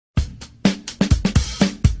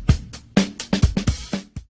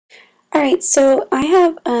Alright, so I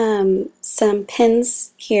have some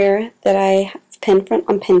pins here that I have pinned from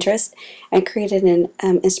on Pinterest. I created an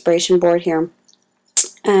inspiration board here.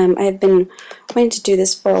 I've been wanting to do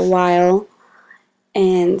this for a while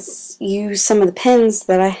and use some of the pins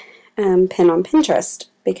that I pin on Pinterest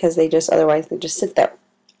because otherwise they just sit there.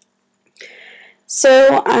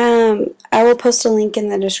 So I will post a link in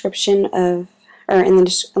the description of, a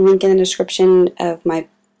link in the description of my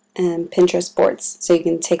Pinterest boards, so you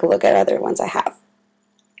can take a look at other ones I have.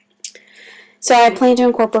 So I plan to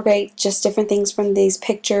incorporate just different things from these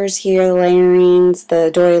pictures here: the layerings,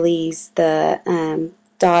 the doilies, the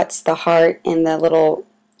dots, the heart, and the little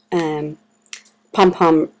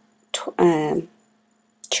pom-pom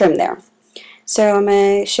trim there. So I'm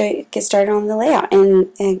going to get started on the layout, and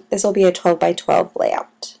this will be a 12 by 12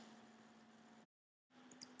 layout.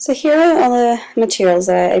 So here are all the materials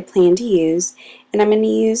that I plan to use, and I'm going to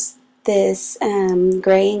use this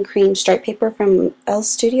gray and cream stripe paper from Elle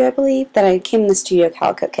Studio, I believe, that came in the Studio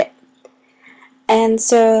Calico kit. And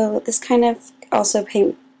so this kind of also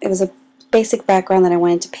it was a basic background that I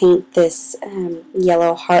wanted to paint this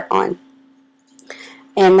yellow heart on.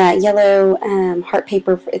 And that yellow heart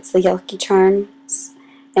paper, it's the Lucky Charms,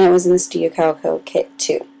 and it was in the Studio Calico kit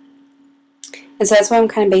too. And so that's why I'm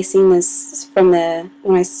kind of basing this from when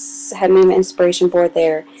I had my inspiration board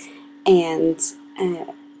there, and I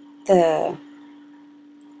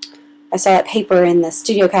saw that paper in the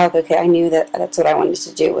Studio Calico kit. I knew that that's what I wanted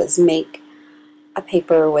to do, was make a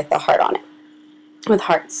paper with a heart on it, with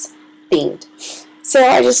hearts themed. So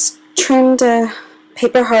I just trimmed a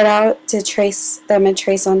paper heart out to trace, that I'm going to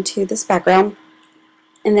trace onto this background,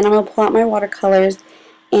 and then I'm going to pull out my watercolors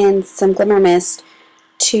and some glimmer mist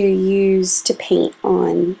to use to paint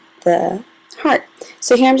on the heart.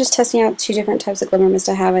 So here I'm just testing out two different types of glimmer mist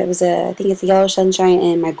I have. I think it's the Yellow Sunshine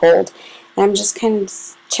and my gold. And I'm just kind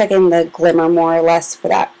of checking the glimmer more or less for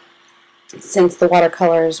that, since the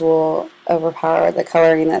watercolors will overpower the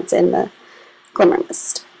coloring that's in the glimmer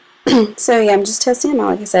mist. So yeah, I'm just testing them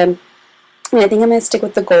out, like I said. And I think I'm going to stick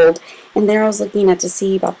with the gold. And there I was looking at to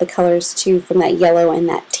see about the colors too, from that yellow and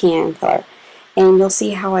that tan color. And you'll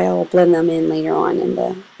see how I'll blend them in later on in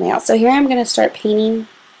the layout. So here I'm going to start painting.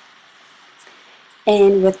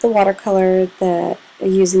 And with the watercolor that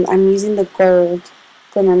I'm using the gold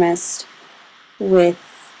glimmer mist with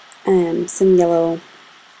some yellow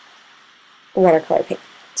watercolor paint.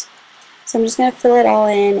 So I'm just going to fill it all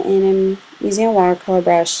in, and I'm using a watercolor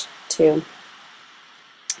brush too,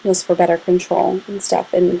 just for better control and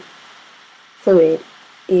stuff, and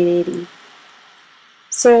fluidity.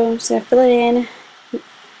 So I'm just going to fill it in.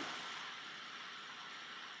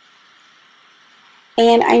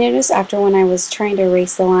 And I noticed after, when I was trying to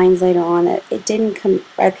erase the lines later on, that it didn't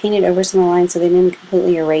I painted over some of the lines so they didn't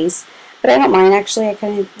completely erase. But I don't mind, actually. I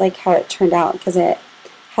kind of like how it turned out, because it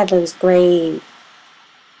had those gray,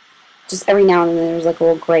 just every now and then there was like a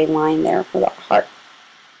little gray line there for the heart.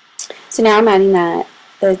 So now I'm adding the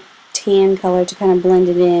tan color to kind of blend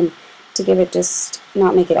it in, to give it, just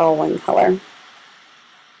not make it all one color.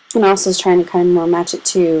 And also is trying to kind of more match it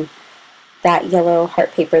to that yellow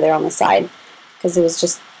heart paper there on the side, because it was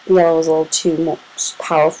just, yellow was a little too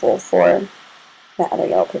powerful for that other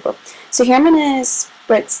yellow paper. So here I'm going to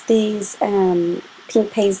spritz these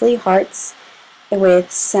pink paisley hearts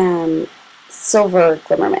with some silver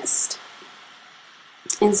glimmer mist.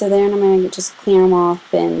 And so then I'm going to just clean them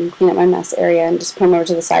off and clean up my mess area and just put them over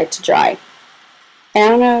to the side to dry. And I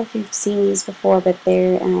don't know if you've seen these before, but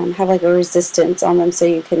they have like a resistance on them, so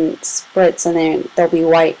you can spritz and then they'll be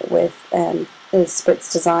white with the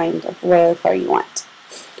spritz designed of whatever color you want.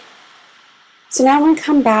 So now I'm going to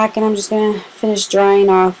come back, and I'm just going to finish drying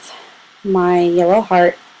off my yellow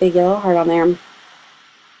heart, big yellow heart on there, and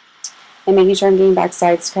making sure I'm getting back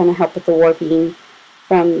sides to kind of help with the warping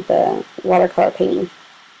from the watercolor painting.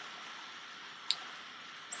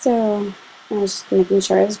 So I was just making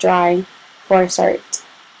sure it was dry before I start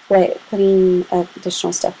putting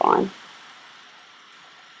additional stuff on.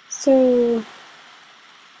 So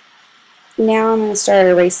now I'm going to start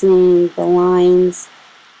erasing the lines.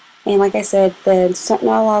 And like I said, not a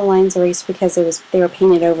lot of lines erased because they were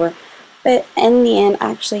painted over. But in the end,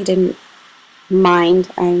 I actually didn't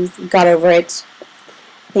mind. I got over it,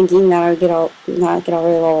 thinking that I would not get all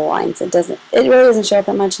really little lines. It really doesn't show up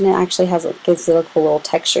that much, and it actually gives it a cool little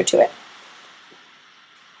texture to it.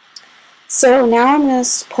 So now I'm going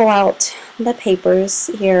to pull out the papers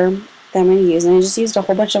here that I'm going to use, and I just used a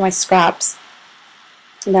whole bunch of my scraps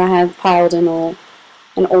that I have piled in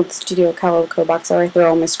an old Studio Calico box where I throw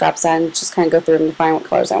all my scraps at and just kind of go through them to find what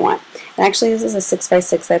colors I want. And actually, this is a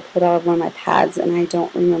 6x6 I pulled out of one of my pads, and I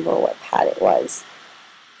don't remember what pad it was.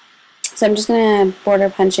 So I'm just going to border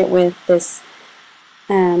punch it with this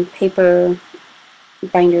paper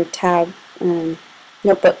binder tab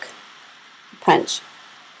notebook punch.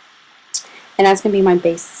 And that's going to be my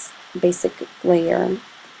basic layer.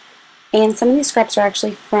 And some of these scraps are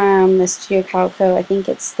actually from the Studio Calico. I think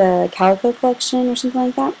it's the Calico collection or something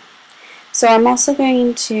like that. So I'm also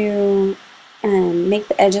going to make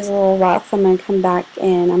the edges a little rough. I'm going to come back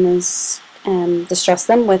and I'm going to distress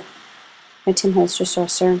them with my Tim Holtz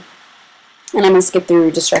distresser. And I'm going to skip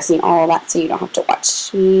through distressing all of that so you don't have to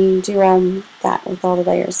watch me do all that with all the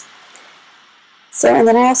layers. So, and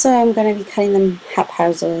then I also am going to be cutting them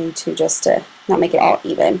haphazardly too, just to not make it all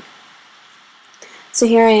even. So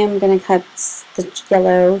here I am going to cut the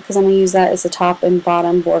yellow because I'm going to use that as the top and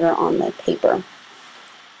bottom border on the paper.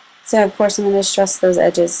 So of course I'm going to distress those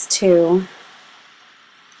edges too.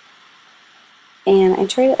 And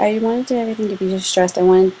I wanted everything to be distressed. I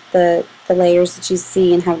wanted the layers that you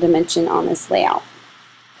see and have dimension on this layout.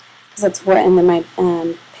 Because that's what, and then my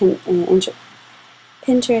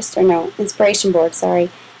Pinterest, or no, inspiration board, sorry,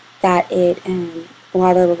 that a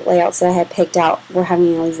lot of the layouts that I had picked out were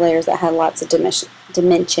having all these layers that had lots of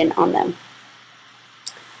dimension on them.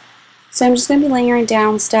 So I'm just going to be layering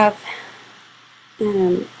down stuff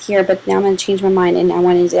here, but now I'm going to change my mind, and I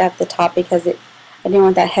wanted it at the top because I didn't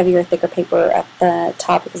want that heavier, thicker paper at the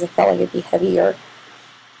top because I felt like it'd be heavier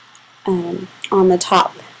on the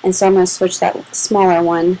top. And so I'm going to switch that smaller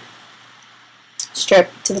one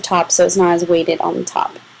strip to the top so it's not as weighted on the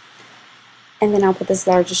top. And then I'll put this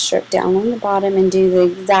larger strip down on the bottom and do the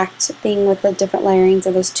exact thing with the different layerings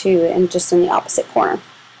of those two and just in the opposite corner.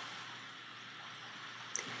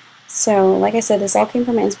 So like I said, this all came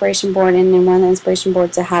from an inspiration board, and in one of the inspiration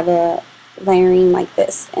boards I have a layering like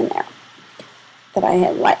this in there that I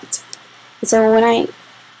had liked. And so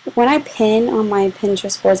when I pin on my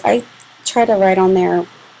Pinterest boards, I try to write on there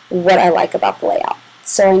what I like about the layout,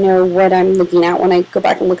 so I know what I'm looking at when I go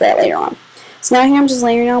back and look at it later on. So now here I'm just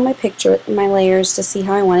layering on my layers to see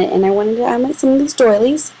how I want it, and I wanted to add some of these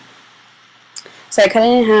doilies. So I cut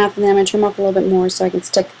it in half, and then I'm going to trim off a little bit more so I can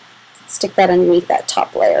stick that underneath that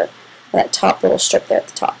top layer, that top little strip there at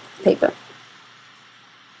the top of the paper.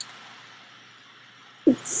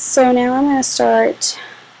 So now I'm going to start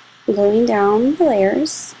gluing down the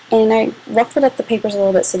layers, and I ruffled up the papers a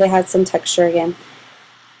little bit so they had some texture again,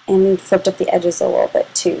 and flipped up the edges a little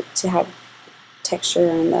bit too to have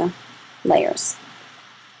texture on the layers.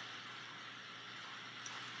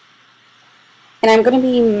 And I'm going to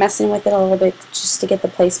be messing with it a little bit just to get the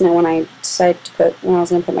placement when I decided to when I was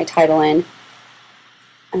going to put my title in.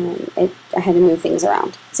 I had to move things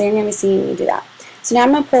around. So you're going to be seeing me do that. So now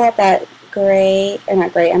I'm going to pull out that gray, or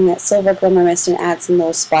not gray, that silver glimmer mist and add some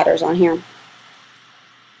little splatters on here.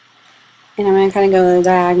 And I'm going to kind of go the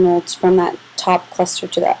diagonal from that top cluster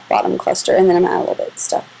to that bottom cluster, and then I'm going to add a little bit of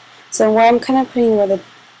stuff. So where I'm kind of putting where the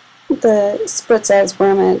spritz is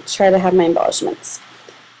where I'm going to try to have my embellishments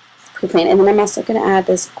pre-planned. And then I'm also going to add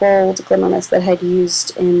this gold glimmer mist that I had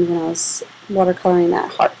used when I was watercoloring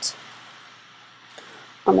that heart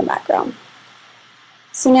on the background.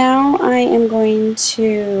 So now I am going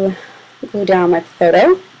to glue down my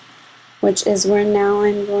photo, which is where now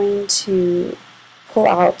I'm going to pull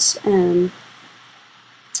out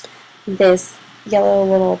this yellow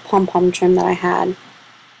little pom-pom trim that I had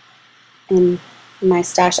in my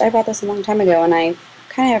stash. I bought this a long time ago and I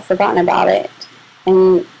kind of have forgotten about it,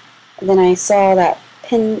 and then I saw that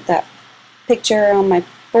picture on my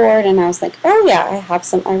board and I was like, oh yeah,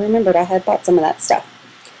 I remembered I had bought some of that stuff.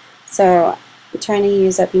 So I'm trying to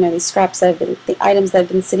use up, these scraps the items that have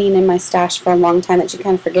been sitting in my stash for a long time that you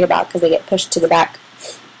kind of forget about because they get pushed to the back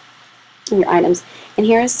of your items. And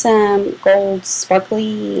here's some gold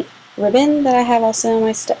sparkly ribbon that I have also in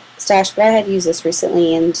my stash, but I had used this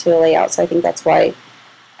recently into a layout, so I think that's why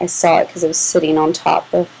I saw it, because it was sitting on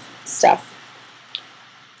top of stuff.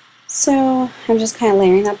 So I'm just kind of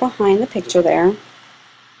layering that behind the picture there.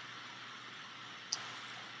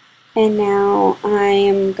 And now I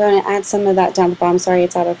am going to add some of that down the bottom. Sorry,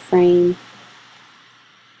 it's out of frame.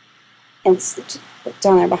 It's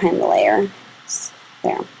down there behind the layer.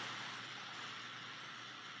 There.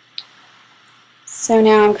 So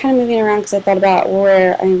now I'm kind of moving around because I thought about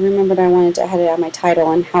where I remembered I had to add my title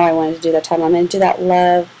and how I wanted to do that title. I'm going to do that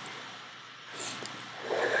love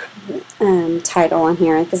title on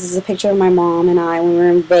here. This is a picture of my mom and I when we were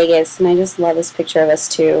in Vegas, and I just love this picture of us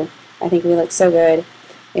too. I think we look so good.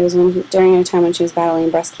 It was during a time when she was battling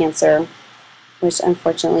breast cancer, which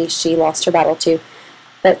unfortunately she lost her battle to.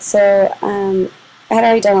 But so I had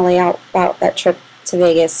already done a layout about that trip to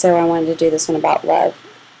Vegas, so I wanted to do this one about love,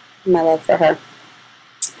 my love for her.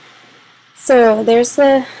 So there's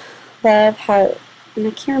the love how, and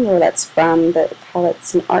I can't remember where that's from, but how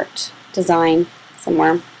it's an art design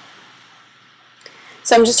somewhere.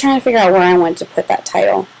 So I'm just trying to figure out where I want to put that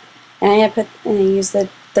title. And I used the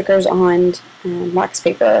stickers on wax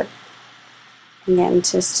paper again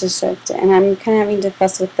just to shift it. And I'm kind of having to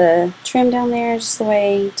fuss with the trim down there just the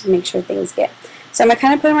way to make sure things get. So I'm going to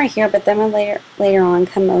kind of put them right here, but then I'll later on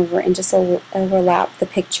come over and just overlap the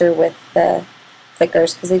picture with the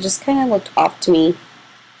stickers because they just kind of looked off to me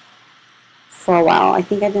for a while. I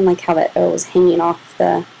think I didn't like how that O was hanging off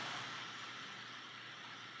the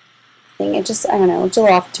thing. It just, I don't know, it looked a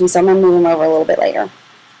little off to me, so I'm going to move them over a little bit later.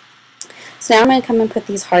 So now I'm going to come and put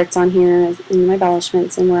these hearts on here in my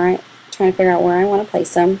embellishments and where I'm trying to figure out where I want to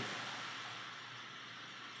place them.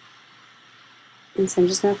 And so I'm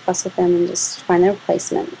just going to fuss with them and just find their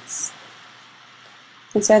placements.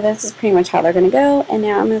 And so this is pretty much how they're going to go. And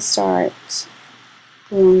now I'm going to start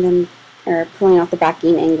gluing them, or pulling off the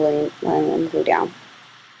backing and letting them glue down.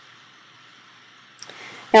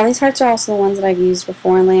 Now these hearts are also the ones that I've used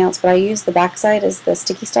before in layouts, but I use the back side as the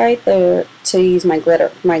sticky side to use my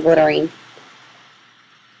glittering.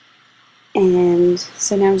 And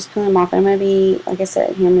so now I'm just pulling them off. I'm going to be, like I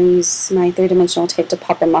said, here I'm going to use my 3-dimensional tape to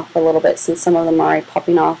pop them off a little bit since some of them are already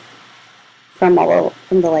popping off from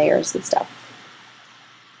the layers and stuff.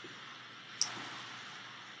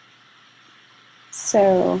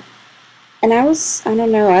 So, and I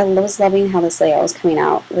don't know, I was loving how this layout was coming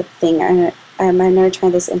out with the thing. I've never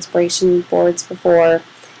tried this inspiration boards before,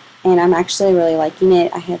 and I'm actually really liking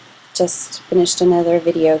it. I have just finished another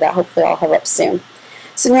video that hopefully I'll have up soon.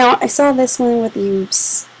 So now I saw this one with you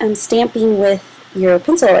stamping with your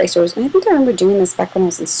pencil erasers, and I think I remember doing this back when I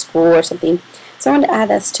was in school or something. So I wanted to add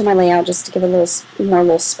this to my layout just to give a little more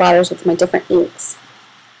little spotters with my different inks.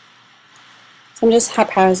 So I'm just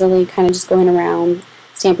haphazardly kind of just going around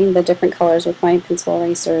stamping the different colors with my pencil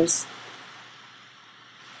erasers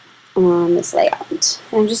on this layout.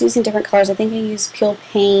 And I'm just using different colors. I think I used Peel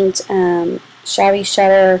Paint, Shabby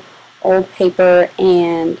Shutter, Old Paper,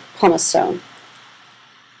 and Pumice Stone.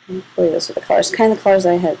 I believe those are the colors, kind of the colors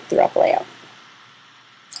I had throughout the layout.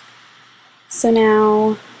 So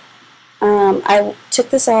now I took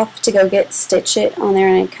this off to go stitch it on there,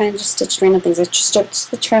 and I kind of just stitched random things. I just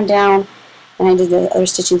stitched the trim down, and I did the other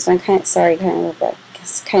stitching, so I'm kind of sorry, but I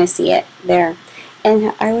can kind of see it there.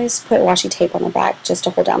 And I always put washi tape on the back just to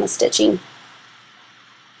hold down the stitching,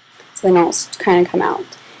 so they don't kind of come out.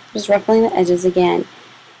 Just ruffling the edges again,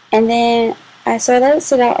 and then so I let it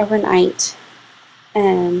sit out overnight.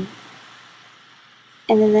 And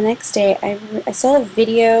then the next day I saw a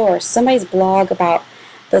video or somebody's blog about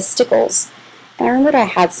the stickles, and I remembered I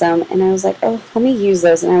had some, and I was like, oh, let me use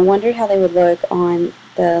those, and I wondered how they would look on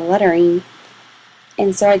the lettering.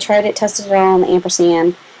 And so I tried it, tested it all on the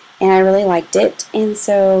ampersand, and I really liked it, and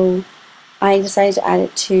so I decided to add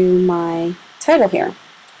it to my title here.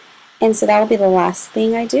 And so that will be the last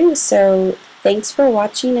thing I do. So thanks for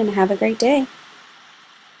watching and have a great day.